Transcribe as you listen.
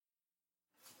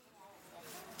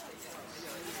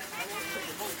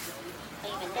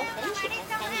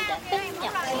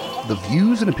The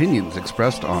views and opinions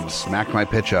expressed on Smack My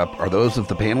Pitch Up are those of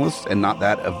the panelists and not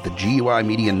that of the GUI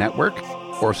Media Network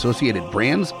or associated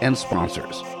brands and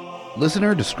sponsors.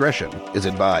 Listener discretion is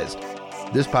advised.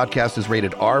 This podcast is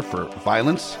rated R for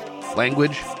violence,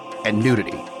 language, and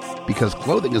nudity, because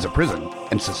clothing is a prison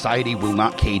and society will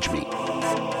not cage me.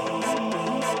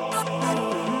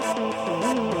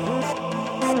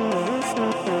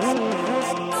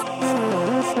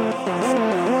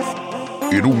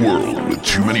 In a world with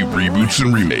too many reboots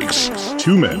and remakes,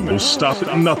 two men will stop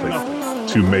at nothing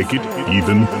to make it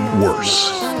even worse.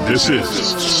 This is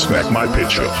Smack My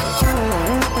Pitch Up.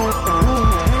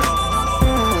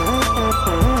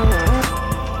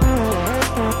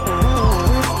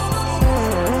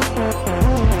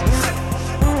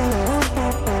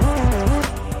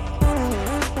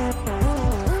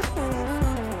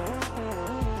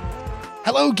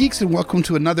 Hello, geeks, and welcome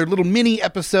to another little mini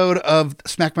episode of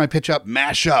Smack My Pitch Up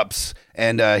Mashups.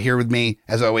 And here with me,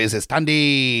 as always, is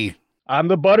Tandy. I'm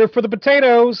the butter for the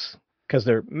potatoes, because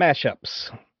they're mashups.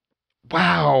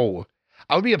 Wow.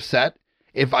 I would be upset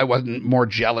if I wasn't more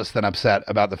jealous than upset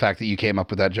about the fact that you came up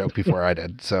with that joke before I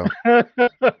did. So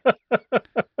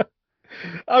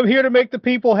I'm here to make the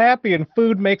people happy, and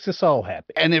food makes us all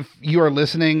happy. And if you are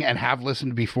listening and have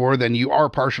listened before, then you are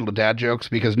partial to dad jokes,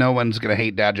 because no one's going to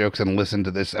hate dad jokes and listen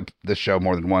to this show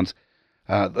more than once.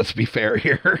 Let's be fair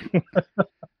here.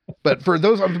 But for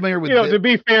those unfamiliar with, to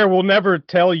be fair, we'll never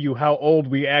tell you how old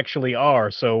we actually are.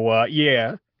 So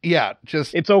yeah,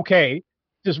 it's okay.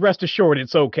 Just rest assured,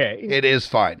 it's okay. It is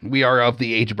fine. We are of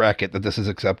the age bracket that this is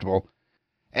acceptable.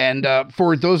 And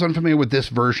for those unfamiliar with this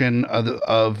version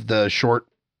of the short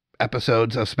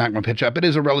episodes of Smack My Pitch Up, it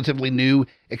is a relatively new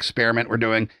experiment we're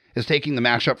doing, is taking the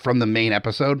mashup from the main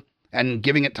episode and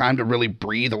giving it time to really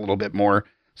breathe a little bit more.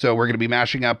 So we're going to be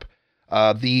mashing up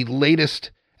the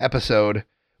latest episode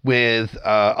with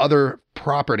other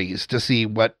properties to see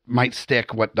what might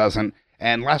stick, what doesn't.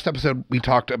 And last episode, we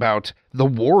talked about The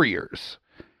Warriors.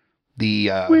 We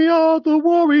are the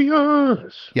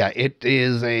Warriors. Yeah, it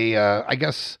is I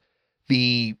guess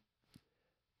the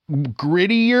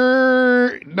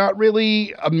grittier, not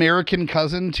really American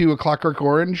cousin to A Clockwork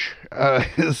Orange.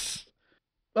 Is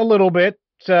a little bit.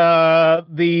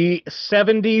 The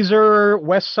 70s or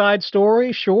West Side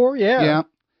Story, sure, yeah. Yeah.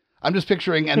 I'm just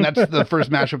picturing, and that's the first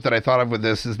mashup that I thought of with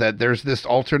this, is that there's this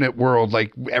alternate world,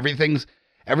 like everything's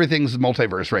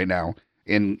multiverse right now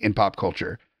in pop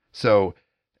culture. So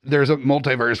there's a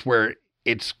multiverse where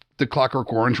it's the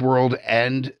Clockwork Orange world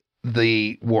and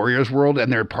the Warriors world,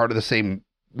 and they're part of the same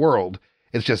world.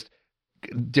 It's just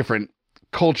different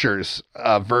cultures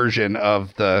version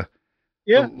of the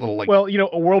little,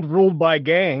 a world ruled by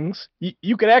gangs.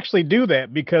 You could actually do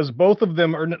that, because both of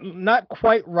them are not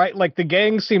quite right. Like, the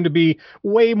gangs seem to be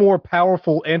way more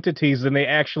powerful entities than they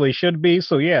actually should be.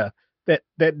 So yeah,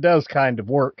 that does kind of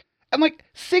work. And like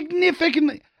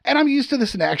significantly. And I'm used to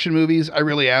this in action movies. I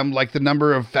really am. Like, the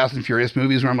number of Fast and Furious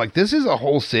movies where I'm like, this is a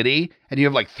whole city and you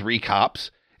have like 3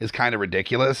 cops is kind of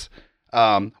ridiculous.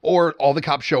 Or all the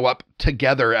cops show up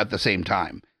together at the same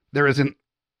time. There's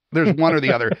one or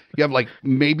the other. You have like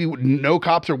maybe no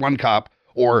cops or 1 cop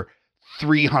or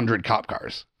 300 cop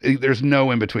cars. There's no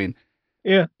in between.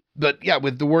 Yeah. But yeah,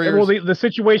 with the Warriors. Well, the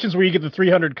situations where you get the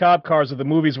 300 cop cars are the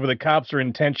movies where the cops are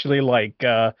intentionally like,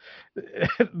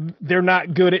 they're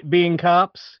not good at being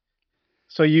cops.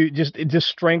 So it just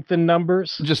strengthen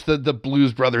numbers. Just the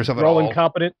Blues Brothers of it all. They're all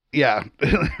incompetent. Yeah.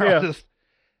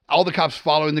 All the cops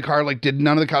following the car. Like, did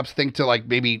none of the cops think to like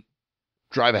maybe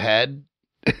drive ahead?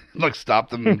 Like, stop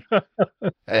them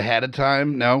ahead of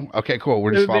time? No? Okay, cool.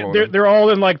 We're just following them. They're all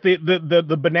in like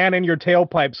the banana in your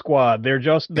tailpipe squad.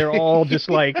 They're all just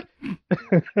like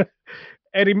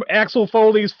Eddie Axel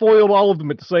Foley's foiled all of them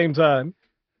at the same time.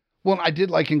 Well, I did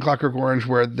like in Clockwork Orange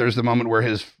where there's the moment where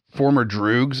his former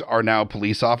droogs are now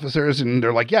police officers, and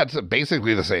they're like, yeah, it's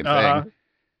basically the same thing.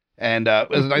 And it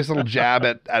was a nice little jab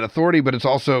at authority, but it's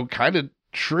also kind of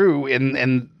true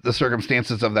in the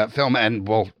circumstances of that film and,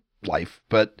 well, life.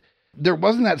 But there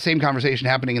wasn't that same conversation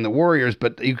happening in The Warriors,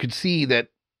 but you could see that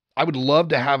I would love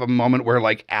to have a moment where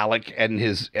like Alec and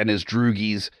his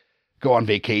droogies go on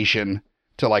vacation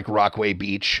to like Rockaway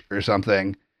Beach or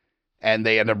something, and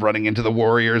they end up running into the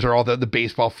Warriors or all the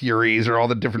baseball Furies or all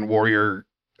the different Warrior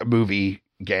movie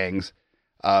gangs.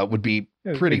 Would be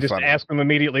pretty just funny. Ask them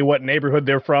immediately what neighborhood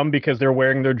they're from because they're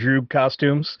wearing their droog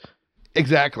costumes.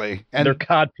 Exactly. And their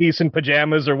codpiece and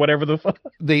pajamas or whatever the fuck.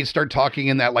 They start talking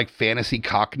in that like fantasy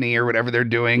Cockney or whatever they're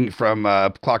doing from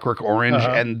Clockwork Orange.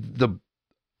 And the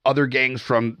other gangs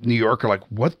from New York are like,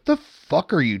 what the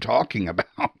fuck are you talking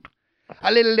about?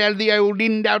 A little of the old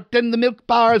in out and the milk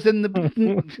bars and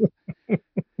the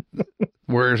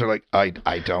Warriors are like, I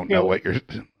don't know what you're.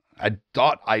 I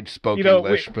thought I spoke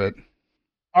English, but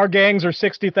our gangs are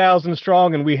 60,000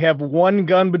 strong, and we have one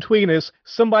gun between us.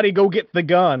 Somebody go get the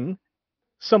gun.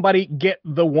 Somebody get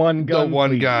the one gun. The one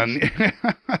please.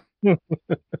 gun.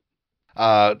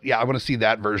 Yeah, I want to see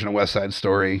that version of West Side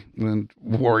Story.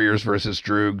 Warriors versus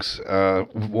Droogs,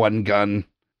 one gun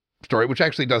story, which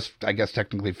actually does, I guess,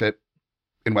 technically fit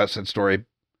in West Side Story.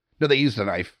 No, they used a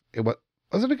knife.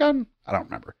 Was it a gun? I don't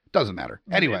remember. Doesn't matter.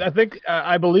 Anyway,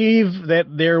 I believe that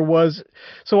there was.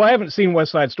 So I haven't seen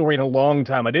West Side Story in a long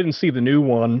time. I didn't see the new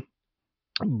one,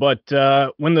 but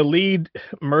when the lead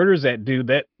murders that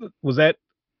dude, was that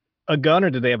a gun or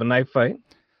did they have a knife fight?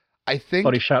 I think.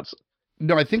 Thought he shot.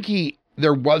 No, I think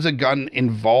there was a gun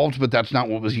involved, but that's not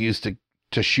what was used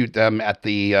to shoot them at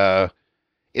the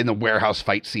in the warehouse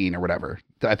fight scene or whatever.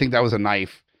 I think that was a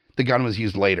knife. The gun was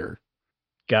used later.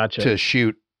 Gotcha. To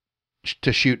shoot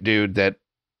dude that,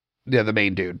 yeah, the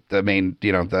main dude,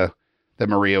 that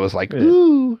Maria was like,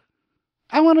 ooh,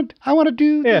 I want to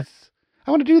do this.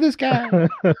 I want to do this guy.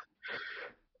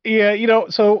 Yeah,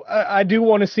 so I do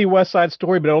want to see West Side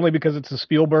Story, but only because it's a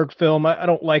Spielberg film. I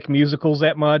don't like musicals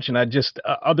that much, and I just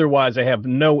otherwise I have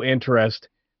no interest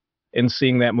in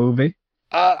seeing that movie.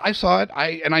 I saw it.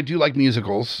 I do like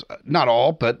musicals, not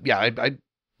all, but yeah, I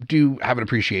do have an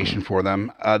appreciation for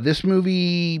them. This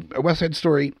movie, West Side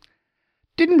Story,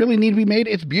 didn't really need to be made.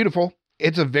 It's beautiful.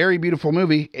 It's a very beautiful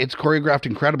movie. It's choreographed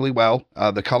incredibly well.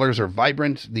 The colors are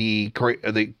vibrant. The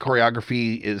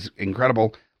choreography is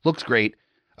incredible. Looks great.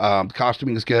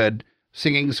 Costuming is good.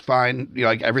 Singing's fine.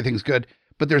 Like everything's good.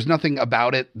 But there's nothing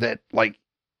about it that like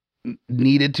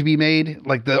needed to be made.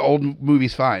 Like the old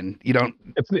movie's fine. You don't.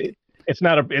 It's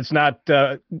not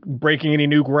breaking any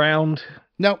new ground.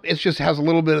 No, it just has a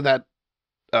little bit of that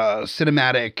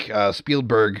cinematic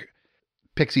Spielberg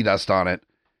pixie dust on it.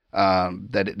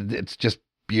 It's just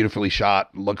beautifully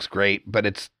shot, looks great, but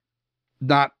it's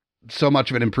not so much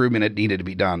of an improvement it needed to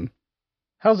be done.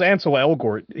 How's Ansel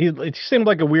Elgort? It seemed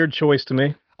like a weird choice to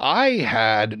me. I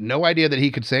had no idea that he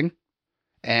could sing,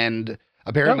 and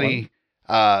apparently,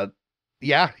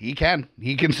 yeah, he can.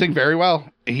 He can sing very well.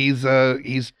 He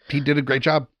did a great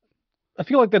job. I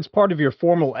feel like that's part of your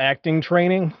formal acting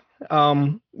training.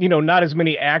 Not as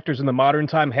many actors in the modern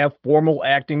time have formal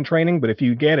acting training, but if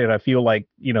you get it, I feel like,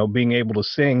 being able to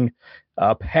sing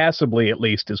passably at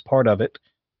least is part of it.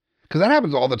 Because that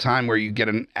happens all the time where you get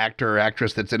an actor or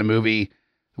actress that's in a movie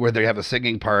where they have a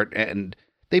singing part and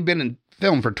they've been in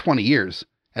film for 20 years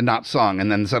and not sung.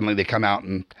 And then suddenly they come out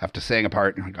and have to sing a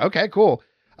part. And you're like, okay, cool.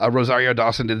 Rosario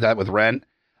Dawson did that with Rent.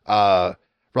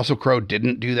 Russell Crowe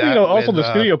didn't do that. Also the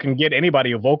studio can get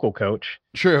anybody a vocal coach.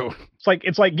 True.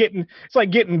 It's like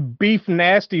getting beef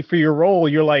nasty for your role.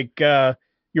 You're like,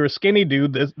 you're a skinny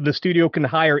dude. The studio can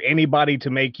hire anybody to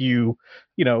make you,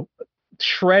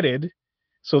 shredded.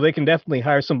 So they can definitely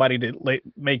hire somebody to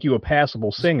make you a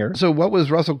passable singer. So what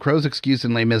was Russell Crowe's excuse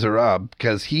in Les Miserables?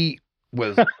 Because he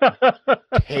was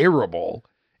terrible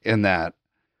in that.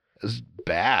 It was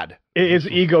bad. His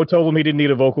ego told him he didn't need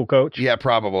a vocal coach. Yeah,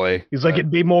 probably. He's like, it'd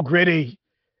be more gritty.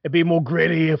 It'd be more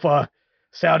gritty if I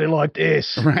sounded like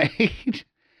this. Right.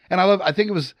 And I think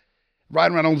it was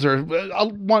Ryan Reynolds or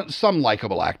some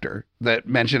likable actor that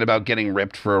mentioned about getting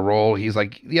ripped for a role. He's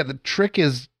like, yeah, the trick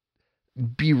is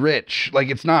be rich. Like,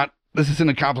 this isn't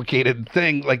a complicated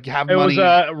thing. Like, have money. It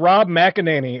was Rob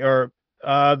McEnany or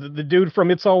the dude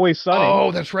from It's Always Sunny.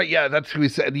 Oh, that's right. Yeah, that's who he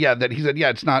said. Yeah, he said, yeah,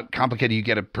 it's not complicated. You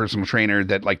get a personal trainer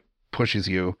that like pushes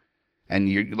you and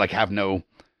you like have no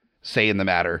say in the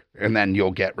matter and then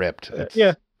you'll get ripped.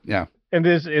 Yeah. And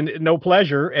there's no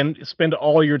pleasure and spend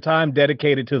all your time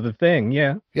dedicated to the thing.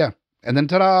 Yeah. Yeah. And then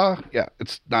ta-da. Yeah.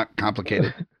 It's not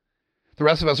complicated. The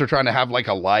rest of us are trying to have like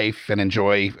a life and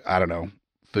enjoy, I don't know,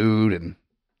 food and,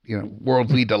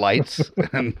 worldly delights.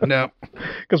 And no.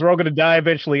 Because we're all going to die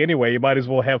eventually anyway. You might as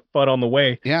well have fun on the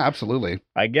way. Yeah, absolutely.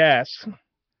 I guess.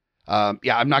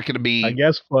 Yeah, I'm not going to be. I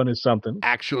guess fun is something.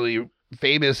 Actually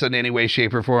famous in any way,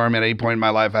 shape, or form at any point in my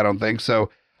life. I don't think so.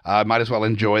 I might as well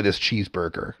enjoy this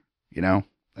cheeseburger.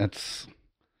 That's.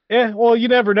 Yeah, well, you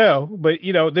never know, but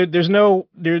there's no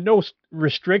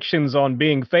restrictions on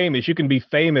being famous. You can be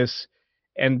famous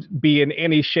and be in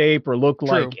any shape or look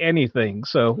like anything.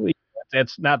 So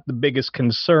that's not the biggest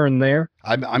concern there.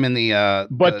 I'm in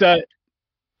the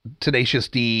Tenacious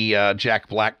D Jack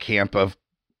Black camp of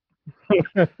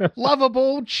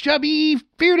lovable, chubby,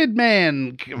 bearded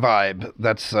man vibe.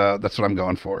 That's what I'm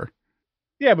going for.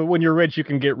 Yeah, but when you're rich, you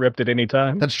can get ripped at any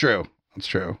time. That's true.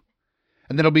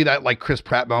 And then it'll be that like Chris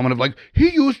Pratt moment of like, he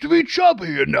used to be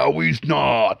chubby and now he's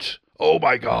not. Oh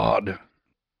my God.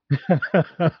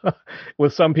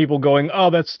 With some people going, "Oh,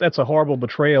 that's a horrible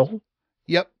betrayal."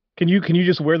 Yep. Can you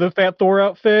just wear the Fat Thor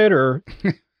outfit or?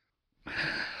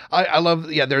 I love,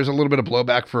 there's a little bit of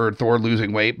blowback for Thor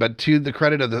losing weight, but to the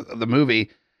credit of the movie,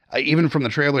 even from the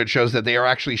trailer, it shows that they are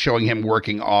actually showing him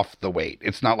working off the weight.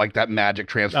 It's not like that magic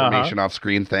transformation off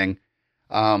screen thing.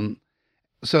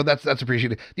 So that's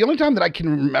appreciated. The only time that I can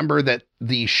remember that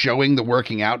the showing the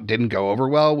working out didn't go over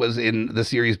well was in the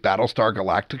series Battlestar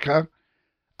Galactica.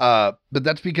 But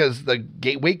that's because the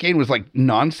weight gain was like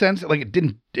nonsense. Like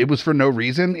it was for no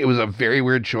reason. It was a very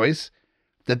weird choice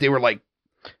that they were like,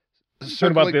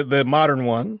 What about the modern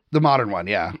one? The modern one,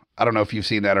 yeah. I don't know if you've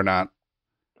seen that or not.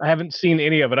 I haven't seen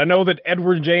any of it. I know that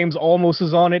Edward James Olmos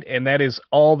is on it, and that is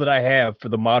all that I have for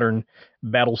the modern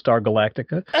Battlestar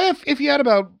Galactica. If you had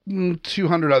about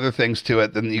 200 other things to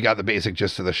it, then you got the basic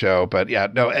gist of the show. But yeah,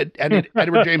 no,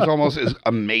 Edward James Olmos is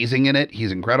amazing in it.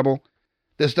 He's incredible.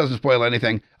 This doesn't spoil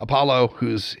anything. Apollo,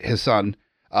 who's his son,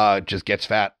 just gets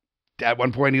fat. At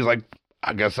one point, he's like,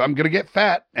 I guess I'm going to get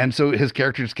fat. And so his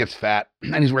character just gets fat,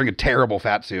 and he's wearing a terrible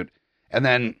fat suit. And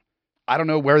then I don't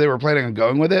know where they were planning on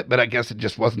going with it, but I guess it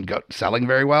just wasn't selling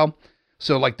very well.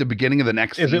 So like the beginning of the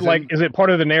next season. Is it part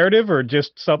of the narrative or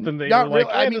just something that you're like,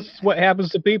 hey, this is what happens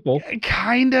to people?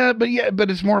 Kinda,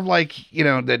 but it's more of like,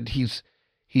 that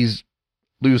he's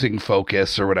losing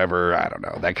focus or whatever. I don't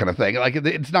know, that kind of thing. Like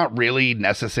it's not really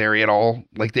necessary at all.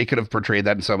 Like they could have portrayed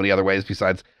that in so many other ways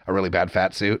besides a really bad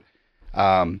fat suit.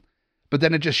 But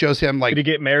then it just shows him like... Did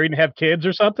he get married and have kids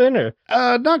or something? Or?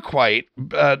 Not quite.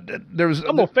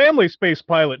 I'm a family space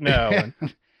pilot now.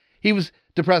 He was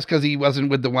depressed because he wasn't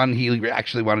with the one he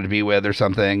actually wanted to be with or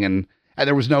something. And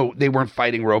they weren't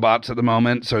fighting robots at the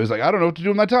moment. So he's like, I don't know what to do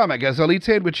with my time. I guess I'll eat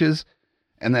sandwiches.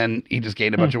 And then he just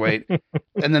gained a bunch of weight.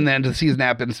 And then the end of the season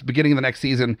happens. Beginning of the next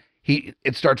season,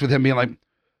 it starts with him being like,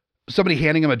 somebody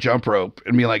handing him a jump rope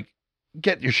and being like,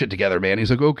 get your shit together, man.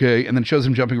 He's like, okay. And then shows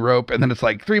him jumping rope. And then it's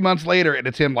like 3 months later and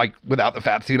it's him like without the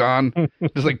fat suit on,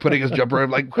 just like putting his jump rope,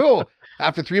 like, cool.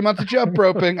 After 3 months of jump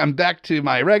roping, I'm back to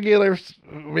my regular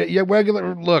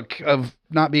look of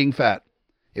not being fat.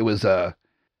 It was a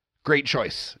great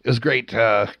choice. It was great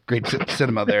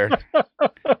cinema there.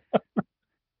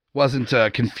 Wasn't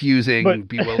confusing,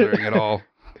 bewildering at all.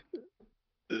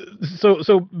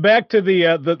 So back to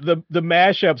the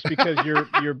mashups, because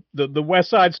the West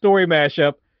Side Story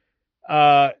mashup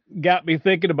got me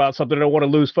thinking about something. I don't want to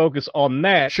lose focus on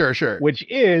that. Sure. Which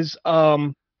is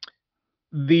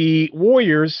the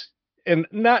Warriors, and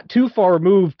not too far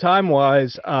removed time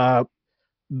wise,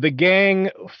 the gang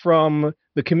from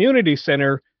the community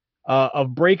center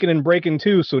of Breaking and Breaking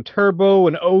 2. So Turbo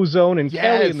and Ozone and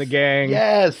Kelly in the gang.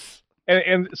 Yes.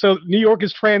 And so New York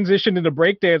has transitioned into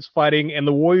breakdance fighting, and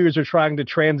the Warriors are trying to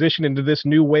transition into this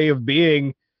new way of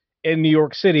being in New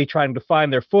York City, trying to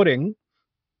find their footing.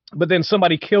 But then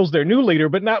somebody kills their new leader,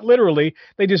 but not literally.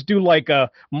 They just do like a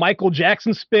Michael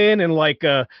Jackson spin and like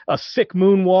a sick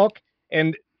moonwalk,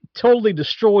 and totally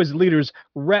destroys the leader's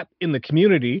rep in the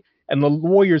community. And the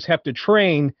Warriors have to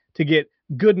train to get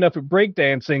good enough at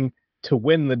breakdancing to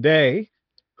win the day.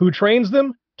 Who trains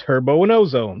them? Turbo and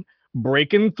Ozone.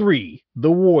 Breaking 3, the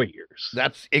Warriors.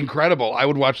 That's incredible. I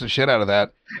would watch the shit out of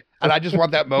that. And I just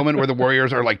want that moment where the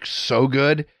Warriors are like so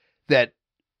good that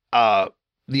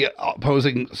the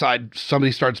opposing side,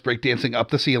 somebody starts breakdancing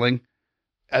up the ceiling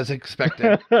as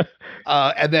expected.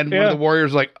 And then one of the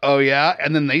Warriors like, oh yeah.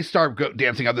 And then they start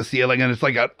dancing up the ceiling, and it's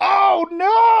like a, oh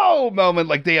no moment.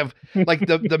 Like they have like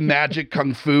the magic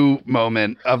kung fu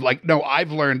moment of like, no,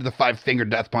 I've learned the 5-finger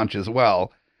death punch as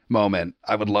well moment.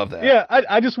 I would love that. Yeah,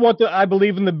 I just want I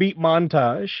believe in the beat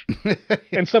montage.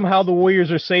 And somehow the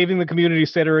Warriors are saving the community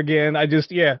center again.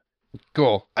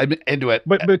 Cool. I'm into it.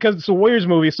 But because it's a Warriors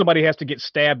movie, somebody has to get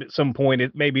stabbed at some point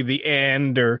at maybe the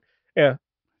end, or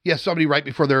somebody right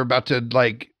before they're about to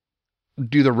like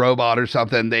do the robot or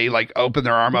something, they like open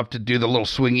their arm up to do the little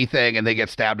swingy thing and they get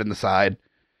stabbed in the side.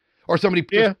 Or somebody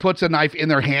just puts a knife in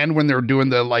their hand when they're doing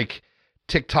the like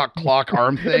TikTok clock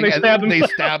arm thing, and they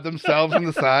stab themselves in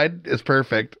the side. It's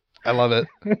perfect. I love it.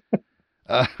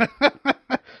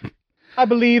 I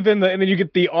believe in and then you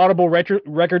get the audible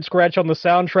record scratch on the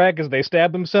soundtrack as they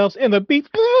stab themselves, and the beat.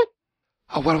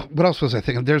 Oh, what else was I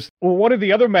thinking? One of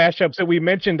the other mashups that we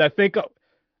mentioned. I think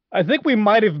we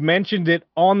might have mentioned it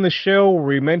on the show, or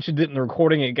we mentioned it in the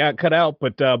recording. It got cut out,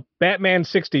 but Batman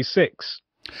 66.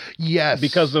 Yes,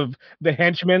 because of the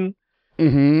henchmen.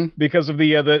 Mm-hmm. Because of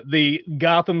the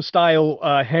Gotham style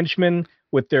henchmen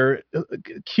with their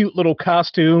cute little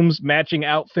costumes, matching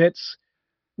outfits,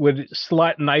 would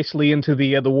slot nicely into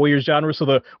the Warriors genre. So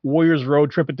the Warriors road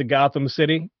trip into Gotham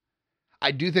City.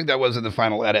 I do think that was in the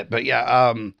final edit, but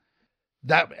yeah,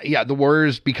 the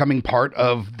Warriors becoming part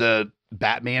of the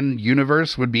Batman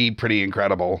universe would be pretty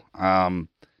incredible. I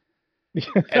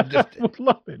would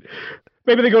love it.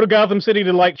 Maybe they go to Gotham City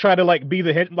to try to be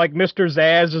the like Mr.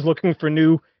 Zaz is looking for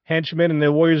new henchmen, and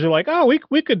the Warriors are like, oh,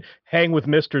 we could hang with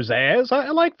Mr. Zaz. I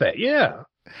like that. Yeah.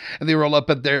 And they roll up,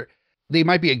 but they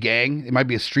might be a gang. They might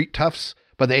be a street toughs,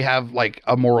 but they have like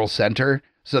a moral center.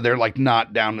 So they're like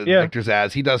not down with Victor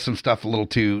Zaz. He does some stuff a little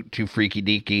too freaky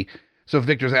deaky. So if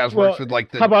Victor Zaz works with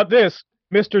how about this?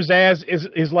 Mr. Zaz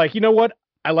is like, you know what?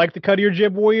 I like the cut of your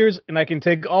jib, Warriors, and I can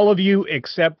take all of you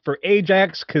except for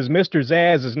Ajax because Mr.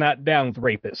 Zaz is not down with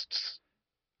rapists.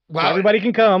 Wow. So everybody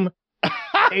can come.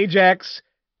 Ajax,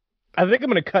 I think I'm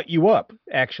going to cut you up,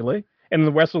 actually. And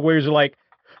the rest of the Warriors are like,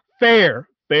 fair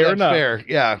enough. Fair,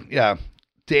 yeah.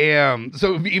 Damn.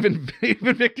 So even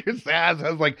Victor Zaz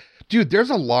has like, dude, there's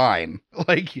a line.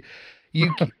 Like,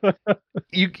 you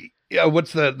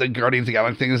what's the Guardians of the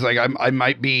Galaxy thing? Is like, I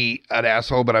might be an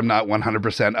asshole, but I'm not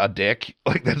 100% a dick.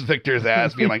 Like, that's Victor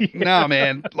Zaz being like, no,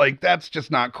 man, like, that's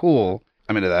just not cool.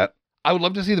 I'm into that. I would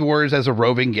love to see the Warriors as a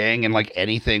roving gang in like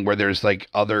anything where there's like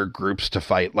other groups to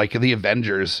fight, like the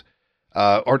Avengers.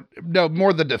 Or no,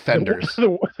 more the Defenders.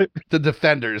 The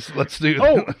Defenders. Let's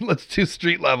do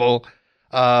street level.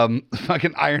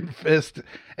 Fucking Iron Fist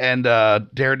and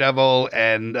Daredevil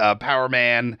and Power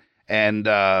Man and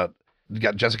you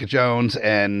got Jessica Jones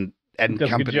and Jessica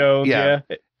company. Jones, yeah,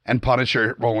 and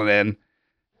Punisher rolling in,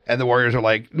 and the Warriors are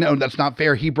like, no, that's not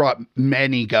fair. He brought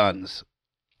many guns.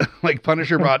 Like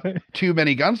Punisher brought too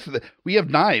many guns for we have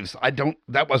knives.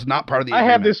 That was not part of the agreement.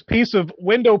 I have this piece of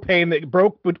window pane that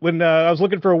broke when I was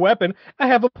looking for a weapon. I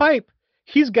have a pipe.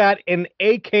 He's got an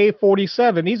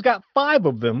AK-47. He's got 5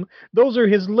 of them. Those are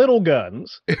his little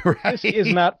guns. Right. This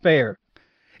is not fair.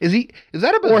 Is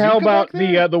that a bazooka? Or how about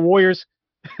the Warriors?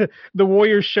 The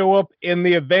Warriors show up in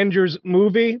the Avengers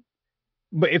movie,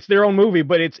 but it's their own movie.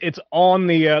 But it's on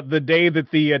the day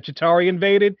that the Chitauri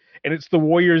invaded, and it's the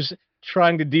Warriors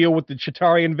trying to deal with the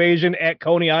Chitauri invasion at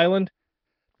Coney Island.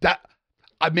 That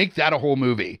I make that a whole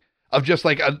movie of just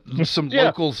like some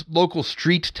local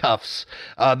street toughs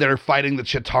that are fighting the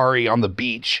Chitauri on the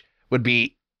beach would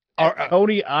be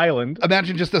Coney Island.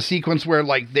 Imagine just a sequence where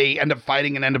like they end up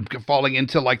fighting and end up falling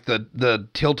into like the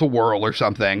tilt-a-whirl or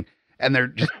something, and they're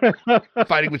just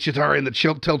fighting with Chitauri in the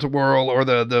tilt-a-whirl or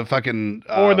the fucking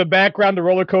or the background, the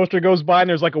roller coaster goes by and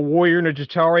there's like a warrior and a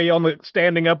Chitauri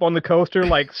standing up on the coaster,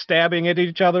 like stabbing at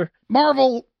each other.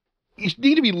 Marvel, you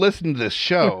need to be listening to this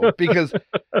show because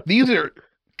these are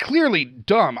clearly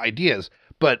dumb ideas,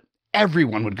 but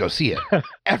everyone would go see it.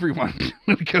 Everyone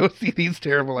would go see these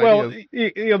terrible ideas.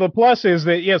 Well, the plus is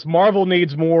that yes, Marvel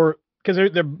needs more because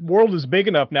their world is big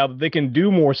enough now that they can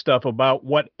do more stuff about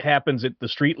what happens at the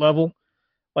street level.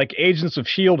 Like Agents of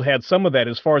S.H.I.E.L.D. had some of that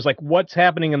as far as like what's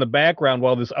happening in the background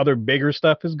while this other bigger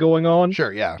stuff is going on.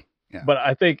 Sure, yeah. But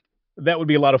I think that would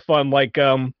be a lot of fun. Like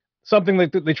something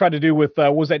like they tried to do with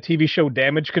what was that TV show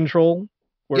Damage Control?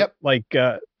 Where, yep. Like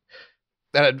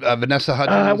Vanessa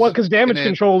Hudgens. Well, because Damage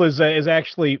Control is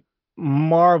actually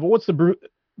Marvel. What's the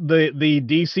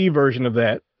DC version of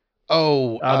that?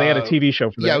 Oh, they had a TV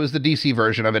show for that. Yeah, it was the DC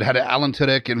version of it. It had Alan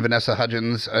Tudyk and Vanessa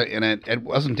Hudgens in it. It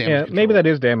wasn't Damage Control. Maybe that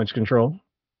is Damage Control.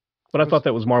 But I thought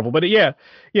that was Marvel. But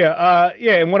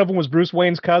and one of them was Bruce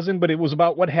Wayne's cousin, but it was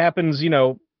about what happens,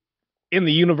 in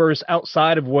the universe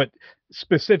outside of what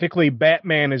specifically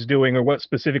Batman is doing or what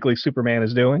specifically Superman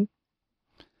is doing.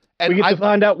 And we get to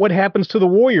find out what happens to the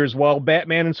Warriors while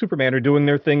Batman and Superman are doing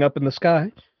their thing up in the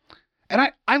sky.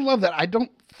 And I love that. I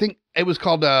don't think it was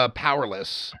called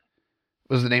Powerless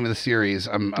was the name of the series.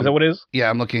 Is that what it is? Yeah,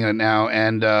 I'm looking at it now.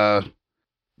 And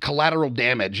Collateral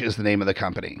Damage is the name of the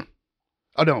company.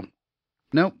 Oh, no.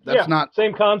 No, that's not.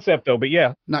 Same concept, though, but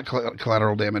yeah. Not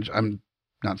Collateral Damage. I'm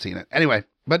not seeing it. Anyway,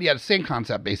 but yeah, the same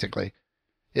concept, basically.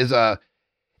 It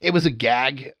was a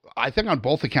gag. I think on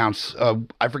both accounts,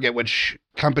 I forget which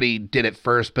company did it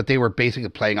first, but they were basically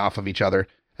playing off of each other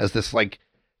as this, like,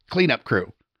 cleanup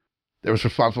crew. They was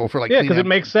responsible for, like, yeah, because it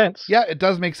makes sense. Yeah, it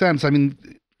does make sense. I mean,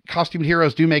 costumed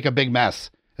heroes do make a big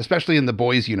mess, especially in the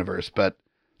boys universe, but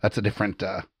that's a different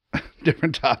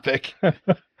topic.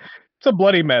 It's a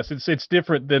bloody mess. It's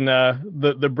different than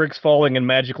the bricks falling and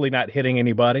magically not hitting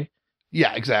anybody.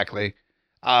 Yeah, exactly.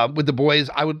 With the boys,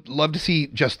 I would love to see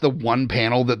just the one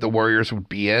panel that the Warriors would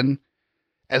be in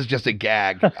as just a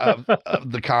gag of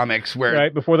the comics where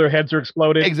right before their heads are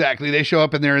exploded. Exactly. They show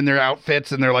up and they're in their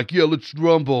outfits and they're like, yeah, let's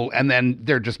rumble. And then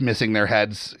they're just missing their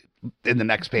heads in the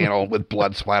next panel with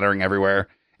blood splattering everywhere.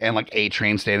 And like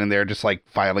A-Train standing there just like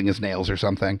filing his nails or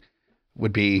something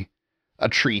would be a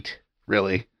treat,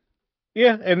 really.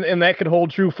 Yeah, and that could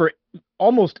hold true for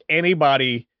almost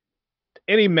anybody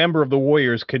any member of the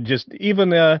Warriors could just even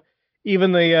the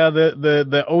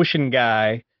ocean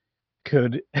guy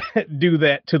could do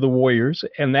that to the Warriors,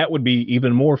 and that would be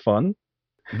even more fun.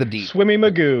 The deep. Swimmy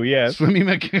Magoo, yes. Swimmy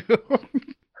Magoo.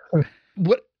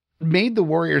 What made the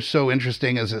Warriors so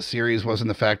interesting as a series wasn't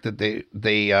the fact that they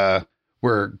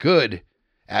were good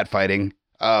at fighting.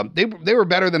 They were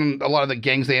better than a lot of the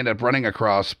gangs they ended up running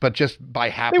across, but just by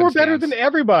happenstance. They were better than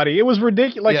everybody. It was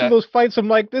ridiculous. Like those fights, I'm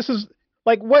like, this is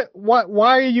like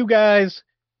why are you guys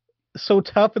so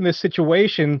tough in this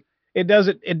situation? It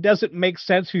doesn't make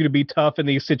sense for you to be tough in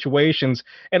these situations.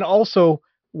 And also,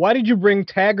 why did you bring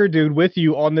Tagger Dude with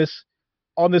you on this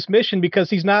mission? Because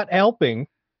he's not helping.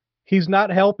 He's not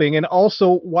helping. And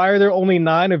also, why are there only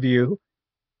 9 of you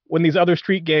when these other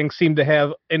street gangs seem to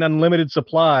have an unlimited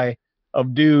supply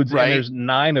of dudes, right? And there's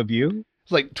 9 of you?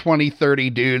 It's like 20, 30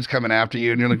 dudes coming after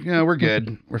you, and you're like, we're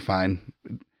good. We're fine.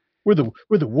 We're the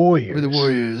Warriors. We're the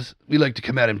Warriors. We like to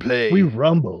come out and play. We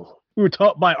rumble. We were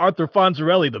taught by Arthur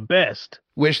Fonzarelli the best.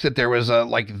 Wish that there was a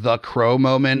the Crow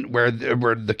moment where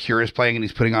the Cure is playing and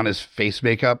he's putting on his face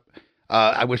makeup.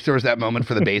 I wish there was that moment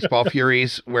for the baseball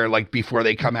Furies where before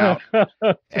they come out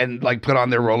and put on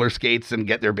their roller skates and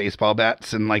get their baseball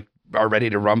bats and are ready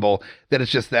to rumble, that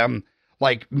it's just them.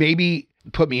 Maybe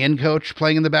put me in, coach,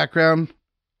 playing in the background.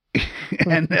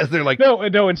 And as they're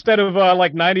no, instead of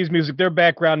 90s music, their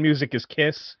background music is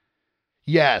Kiss.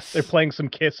 Yes. They're playing some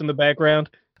Kiss in the background.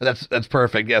 That's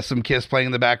perfect. Yeah, some Kiss playing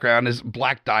in the background. Is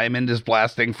Black Diamond is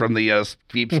blasting from the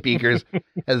speakers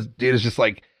as dude is just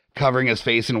covering his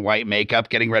face in white makeup,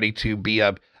 getting ready to be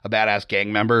a badass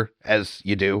gang member, as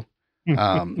you do,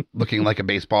 looking like a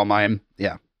baseball mime.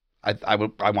 Yeah, I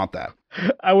want that.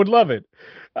 I would love it.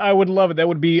 I would love it. That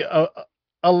would be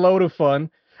a load of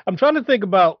fun. I'm trying to think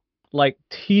about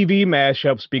TV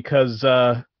mashups because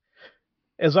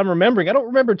as I'm remembering, I don't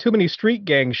remember too many street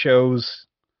gang shows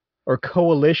or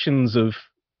coalitions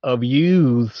of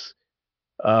youths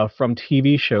from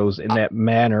TV shows in that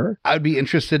manner. I'd be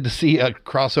interested to see a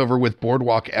crossover with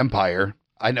Boardwalk Empire.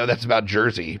 I know that's about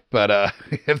Jersey, but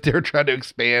if they're trying to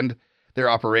expand their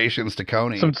operations to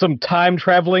Coney. Some time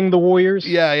traveling the Warriors?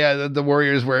 Yeah, the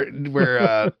Warriors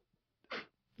where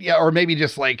yeah, or maybe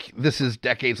just this is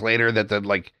decades later that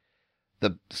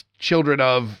the children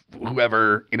of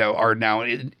whoever, are now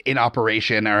in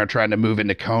operation or are trying to move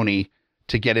into Coney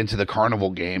to get into the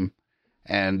carnival game,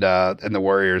 and the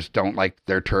Warriors don't like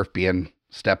their turf being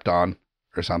stepped on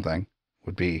or something.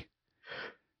 Would be.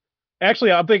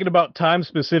 Actually, I'm thinking about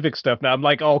time-specific stuff now. I'm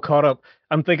all caught up.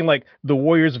 I'm thinking the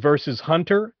Warriors versus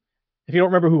Hunter. If you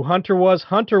don't remember who Hunter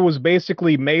was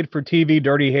basically made for TV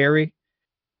Dirty Harry.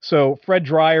 So Fred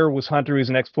Dryer was Hunter, who's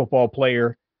an ex-football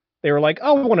player. They were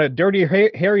oh, we want a Dirty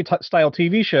Harry style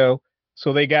TV show.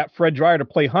 So they got Fred Dryer to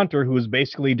play Hunter, who is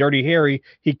basically Dirty Harry.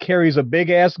 He carries a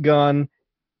big-ass gun.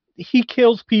 He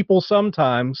kills people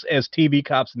sometimes, as TV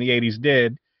cops in the 80s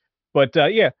did. But,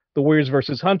 the Warriors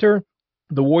versus Hunter.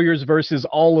 The Warriors versus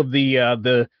all of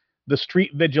the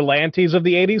street vigilantes of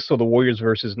the 80s. So the Warriors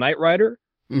versus Knight Rider.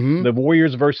 Mm-hmm. The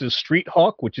Warriors versus Street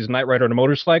Hawk, which is Knight Rider on a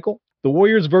motorcycle. The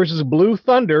Warriors versus Blue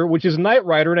Thunder, which is Knight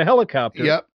Rider in a helicopter.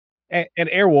 Yep. And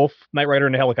Airwolf, Knight Rider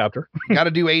in a helicopter. Got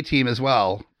to do A-Team as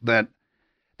well. And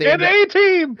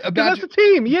A-Team! That's a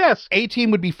team, yes.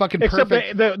 A-Team would be fucking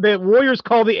perfect. Except the Warriors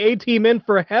call the A-Team in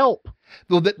for help.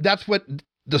 Well, that's what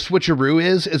the switcheroo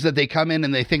is that they come in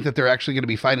and they think that they're actually going to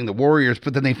be fighting the Warriors,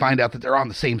 but then they find out that they're on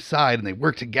the same side and they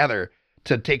work together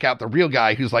to take out the real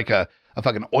guy who's a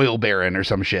fucking oil baron or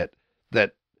some shit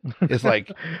that is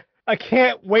I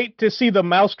can't wait to see the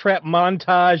mousetrap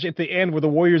montage at the end where the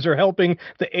Warriors are helping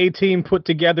the A-Team put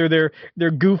together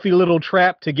their goofy little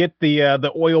trap to get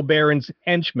the oil baron's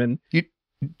henchmen. You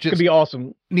just could be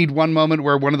awesome. Need one moment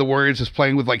where one of the Warriors is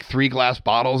playing with 3 glass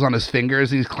bottles on his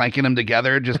fingers and he's clanking them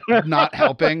together, just not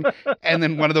helping. And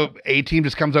then one of the A-Team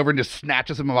just comes over and just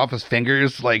snatches them off his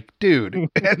fingers, dude,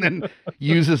 and then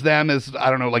uses them as, I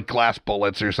don't know, glass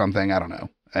bullets or something. I don't know.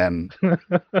 And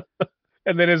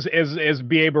and then as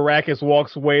B.A. Baracus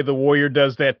walks away, the Warrior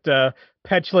does that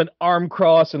petulant arm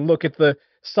cross and look at the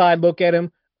side, look at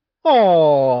him.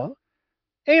 Oh,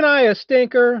 ain't I a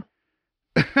stinker?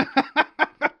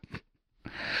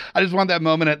 I just want that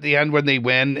moment at the end when they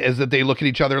win is that they look at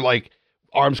each other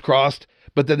arms crossed,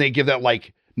 but then they give that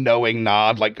knowing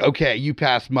nod, okay, you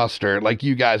passed muster,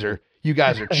 you guys are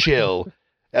chill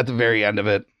at the very end of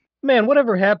it. Man,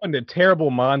 whatever happened to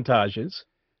terrible montages?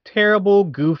 Terrible,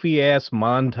 goofy ass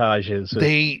montages.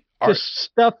 They are just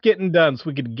stuff getting done so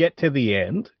we could get to the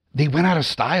end. They went out of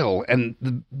style, and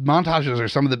the montages are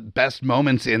some of the best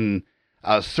moments in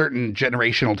certain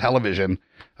generational television,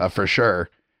 for sure.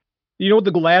 You know what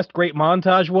the last great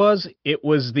montage was? It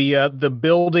was the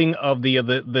building of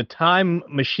the time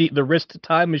machine, the wrist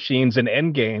time machines in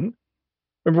Endgame.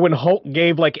 Remember when Hulk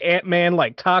gave like Ant-Man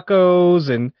like tacos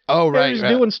and right,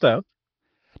 doing stuff.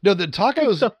 No, the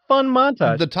tacos. It's a fun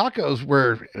montage. The tacos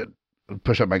were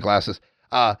push up my glasses.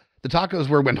 The tacos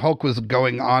were when Hulk was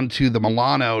going on to the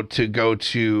Milano to go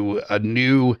to a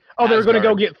new. Oh, they were going to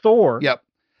go get Thor. Yep.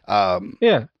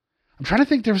 Yeah. I'm trying to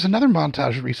think. There was another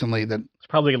montage recently that it's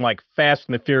probably in like Fast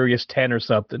and the Furious 10 or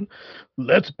something.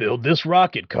 Let's build this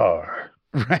rocket car.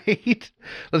 Right.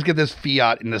 Let's get this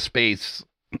Fiat into space.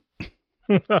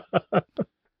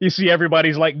 You see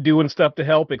everybody's like doing stuff to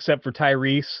help except for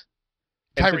Tyrese.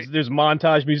 There's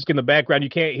montage music in the background. You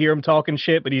can't hear him talking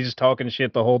shit, but he's just talking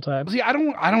shit the whole time. See, I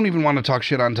don't even want to talk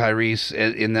shit on Tyrese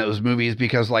in those movies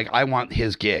because like I want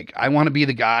his gig. I want to be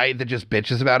the guy that just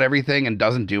bitches about everything and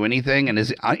doesn't do anything and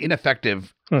is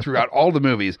ineffective throughout all the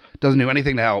movies, doesn't do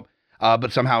anything to help,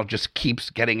 but somehow just keeps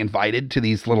getting invited to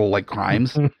these little like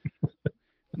crimes.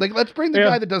 Like, let's bring the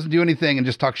guy that doesn't do anything and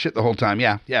just talk shit the whole time.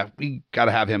 Yeah, we got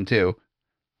to have him too.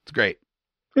 It's great.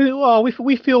 Well,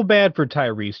 we feel bad for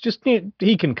Tyrese. Just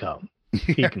he can come.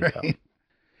 He can come.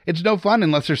 It's no fun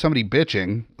unless there's somebody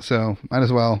bitching, so might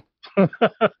as well.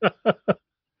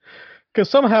 Because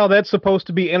somehow that's supposed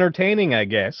to be entertaining, I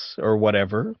guess, or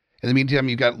whatever. In the meantime,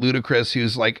 you've got Ludacris,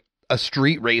 who's like a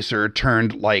street racer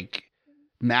turned like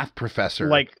math professor.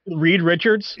 Like Reed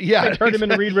Richards? Yeah. They turned him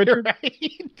into Reed Richards?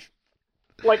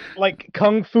 Right. Like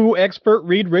Kung Fu expert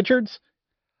Reed Richards?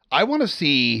 I want to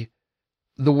see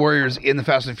the Warriors in the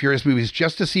Fast and Furious movies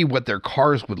just to see what their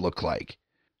cars would look like.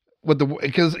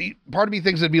 Because part of me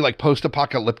thinks it'd be like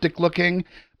post-apocalyptic looking,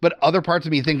 but other parts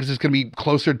of me think it's going to be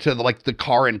closer to the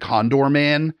car in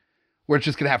Condorman, where it's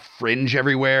just going to have fringe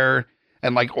everywhere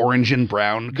and like orange and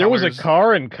brown colors. There was a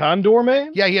car in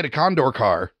Condorman? Yeah, he had a Condor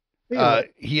car. Wow.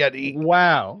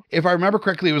 If I remember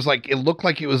correctly, it looked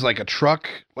like it was like a truck,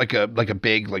 like a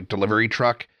big like delivery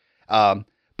truck.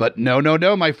 But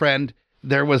no, my friend,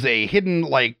 there was a hidden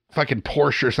like fucking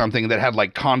Porsche or something that had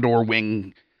like condor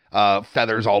wing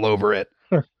feathers all over it.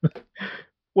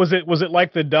 Was it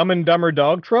like the Dumb and Dumber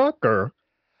dog truck or?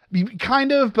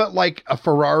 Kind of, but like a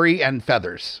Ferrari and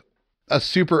feathers. A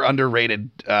super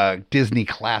underrated Disney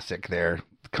classic there,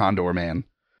 Condorman.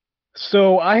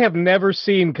 So I have never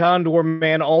seen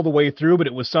Condorman all the way through, but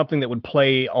it was something that would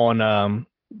play on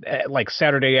like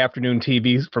Saturday afternoon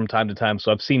TV from time to time.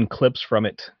 So I've seen clips from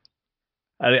it.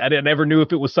 I never knew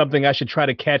if it was something I should try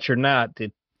to catch or not.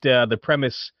 The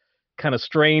premise kind of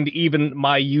strained even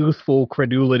my youthful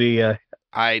credulity.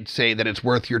 I'd say that it's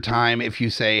worth your time if you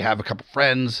say have a couple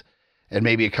friends and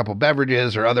maybe a couple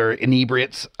beverages or other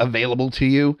inebriates available to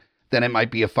you. Then it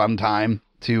might be a fun time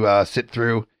to sit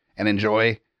through and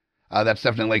enjoy. That's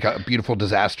definitely like a beautiful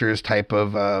disasters type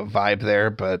of vibe there,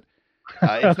 but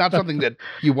it's not something that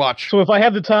you watch. So if I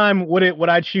had the time, would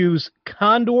I choose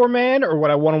Condorman or would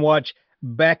I want to watch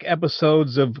back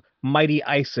episodes of Mighty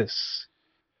Isis?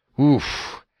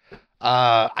 Oof.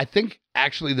 I think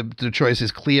actually the choice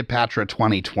is Cleopatra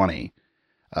 2020.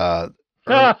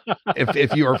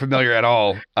 If you are familiar at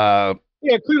all.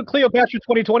 Yeah, Cleopatra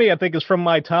 2020, I think, is from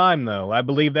my time, though. I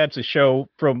believe that's a show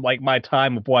from, like, my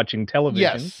time of watching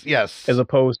television. Yes. As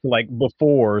opposed to, like,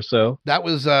 before, so. That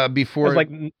was before... It was, like,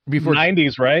 before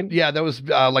 90s, right? Yeah, that was,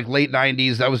 like, late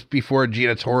 90s. That was before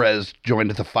Gina Torres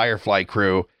joined the Firefly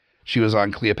crew. She was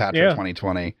on Cleopatra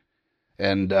 2020.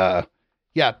 And,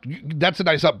 yeah, that's a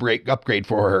nice upgrade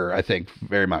for her, I think,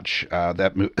 very much.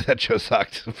 That show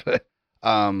sucked.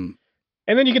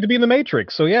 And then you get to be in the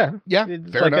Matrix, so yeah. Yeah,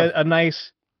 it's fair like enough. A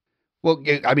nice... Well,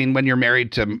 I mean, when you're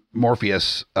married to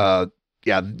Morpheus,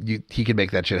 he can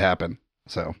make that shit happen,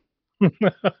 so...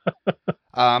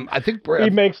 I think... He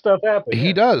makes stuff happen.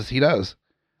 He does.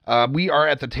 We are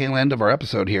at the tail end of our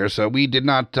episode here, so we did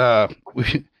not... I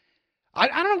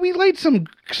don't know, we laid some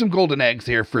golden eggs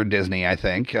here for Disney, I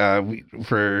think,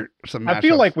 for some mashups. I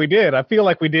feel like we did. I feel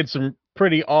like we did some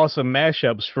pretty awesome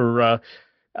mashups for...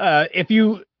 if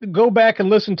you go back and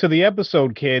listen to the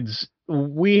episode, kids,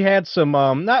 we had some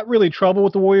not really trouble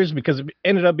with the Warriors because it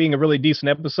ended up being a really decent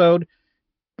episode,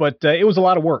 but it was a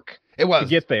lot of work. It was to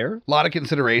get there. A lot of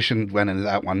consideration went into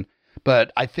that one,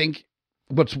 but I think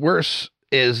what's worse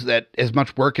is that as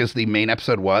much work as the main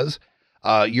episode was,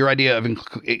 your idea of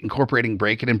incorporating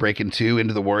Breakin' and Breakin' 2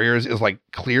 into the Warriors is like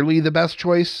clearly the best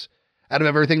choice out of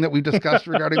everything that we've discussed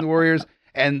regarding the Warriors,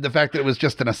 and the fact that it was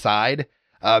just an aside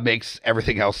makes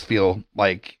everything else feel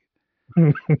like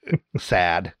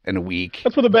sad and weak.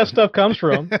 That's where the best stuff comes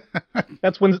from.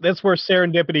 That's where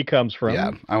serendipity comes from.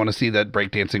 Yeah, I want to see that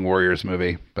Breakdancing Warriors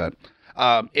movie. But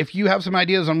If you have some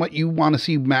ideas on what you want to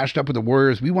see mashed up with the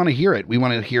Warriors, we want to hear it. We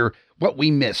want to hear what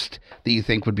we missed that you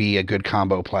think would be a good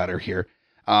combo platter here.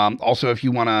 Also, if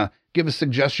you want to give us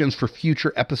suggestions for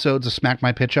future episodes of Smack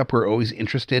My Pitch Up, we're always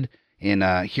interested in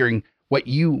hearing what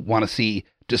you want to see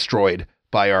destroyed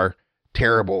by our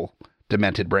terrible,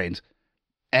 demented brains.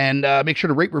 And make sure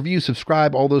to rate, review,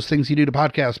 subscribe, all those things you do to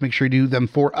podcasts. Make sure you do them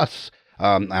for us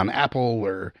on Apple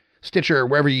or Stitcher, or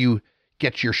wherever you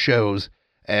get your shows.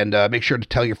 And make sure to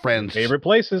tell your friends. Favorite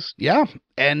places. Yeah.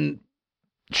 And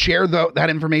share that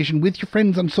information with your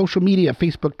friends on social media,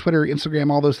 Facebook, Twitter,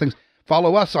 Instagram, all those things.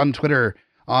 Follow us on Twitter,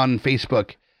 on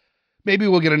Facebook. Maybe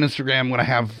we'll get an Instagram when I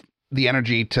have the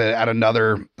energy to add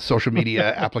another social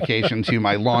media application to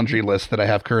my laundry list that I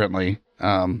have currently.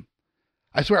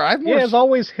 I swear I have more. Yeah, as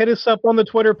always, hit us up on the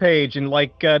Twitter page and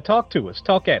talk to us,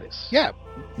 talk at us. Yeah.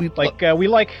 We like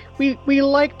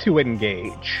to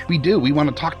engage. We do. We want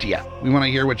to talk to you. We want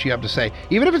to hear what you have to say,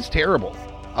 even if it's terrible.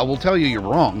 I will tell you you're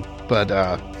wrong, but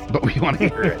we want to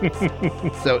hear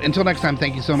it. So until next time,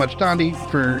 thank you so much, Dondi,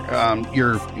 for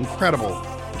your incredible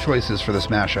choices for this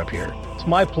mashup here. It's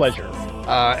my pleasure.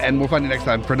 And we'll find you next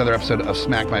time for another episode of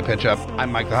Smack My Pitch Up.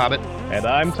 I'm Mike the Hobbit. And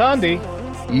I'm Tondi.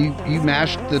 You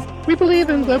mashed the... We believe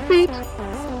in the beat.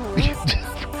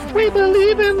 We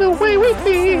believe in the way we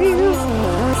feel.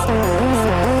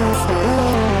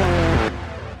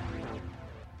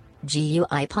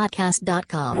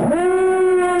 GUIPodcast.com.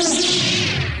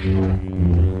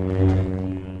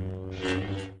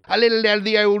 A little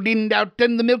the old in out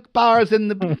and the milk bars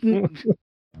and the...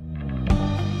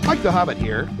 Mike the Hobbit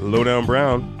here. Lowdown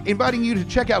Brown. Inviting you to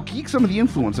check out Geek Some of the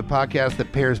Influence, a podcast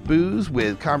that pairs booze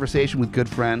with conversation with good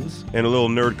friends. And a little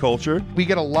nerd culture. We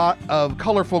get a lot of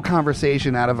colorful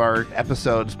conversation out of our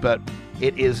episodes, but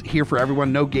it is here for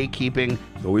everyone. No gatekeeping.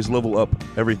 Always level up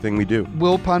everything we do.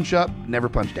 We'll punch up, never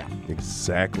punch down.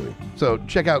 Exactly. So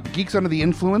check out Geeks Under the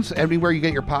Influence everywhere you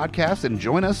get your podcasts and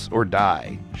join us or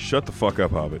die. Shut the fuck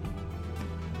up, Hobbit.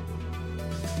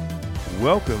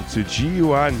 Welcome to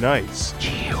GUI Nights.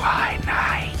 GUI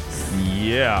Nights.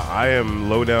 Yeah, I am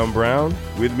Lowdown Brown.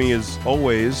 With me as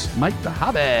always, Mike the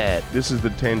Hobbit. This is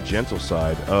the tangential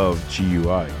side of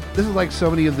GUI. This is like so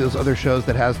many of those other shows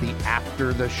that has the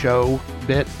after the show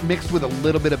bit mixed with a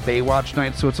little bit of Baywatch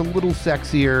Nights, so it's a little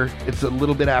sexier. It's a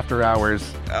little bit after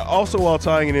hours. Also while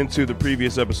tying it into the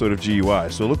previous episode of GUI.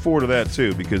 So look forward to that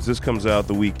too, because this comes out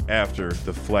the week after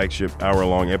the flagship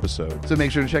hour-long episode. So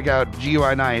make sure to check out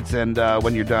GUI Nights, and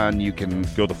when you're done, you can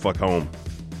go the fuck home.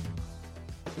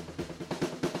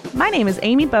 My name is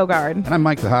Amy Bogard. And I'm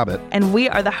Mike the Hobbit. And we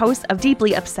are the hosts of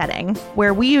Deeply Upsetting,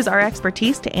 where we use our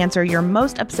expertise to answer your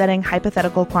most upsetting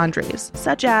hypothetical quandaries,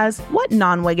 such as, what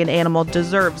non-winged animal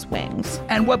deserves wings?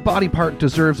 And what body part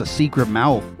deserves a secret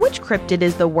mouth? Which cryptid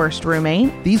is the worst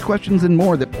roommate? These questions and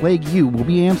more that plague you will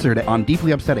be answered on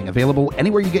Deeply Upsetting, available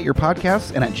anywhere you get your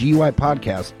podcasts and at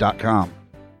GUIPodcast.com.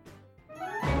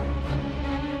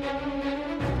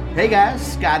 Hey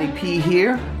guys, Scotty P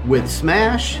here with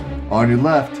Smash on your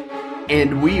left.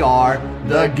 And we are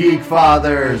the Geek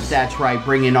Fathers. That's right,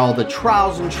 bringing all the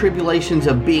trials and tribulations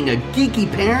of being a geeky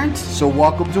parent. So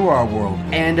welcome to our world.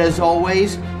 And as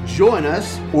always, join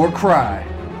us or cry.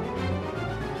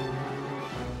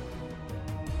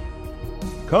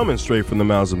 Coming straight from the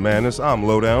mouths of madness, I'm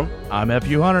Lowdown. I'm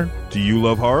F.U. Hunter. Do you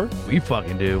love horror? We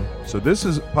fucking do. So this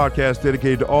is a podcast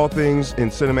dedicated to all things in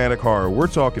cinematic horror. We're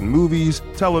talking movies,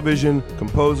 television,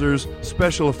 composers,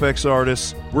 special effects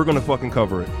artists. We're going to fucking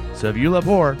cover it. So if you love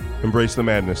horror, embrace the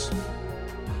madness.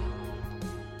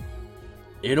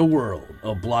 In a world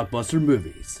of blockbuster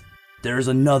movies, there's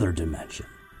another dimension.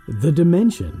 The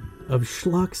dimension of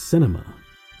schlock cinema.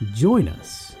 Join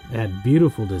us at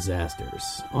Beautiful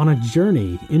Disasters on a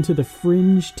journey into the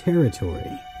fringe territory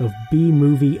of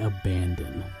B-movie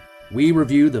abandon. We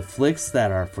review the flicks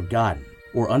that are forgotten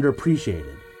or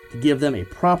underappreciated to give them a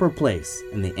proper place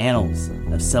in the annals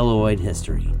of celluloid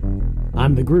history.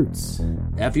 I'm the Groots.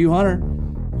 F.U. Hunter.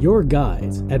 Your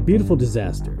guides at Beautiful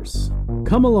Disasters.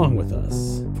 Come along with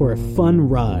us for a fun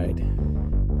ride.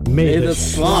 May the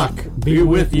schlock be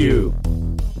with you.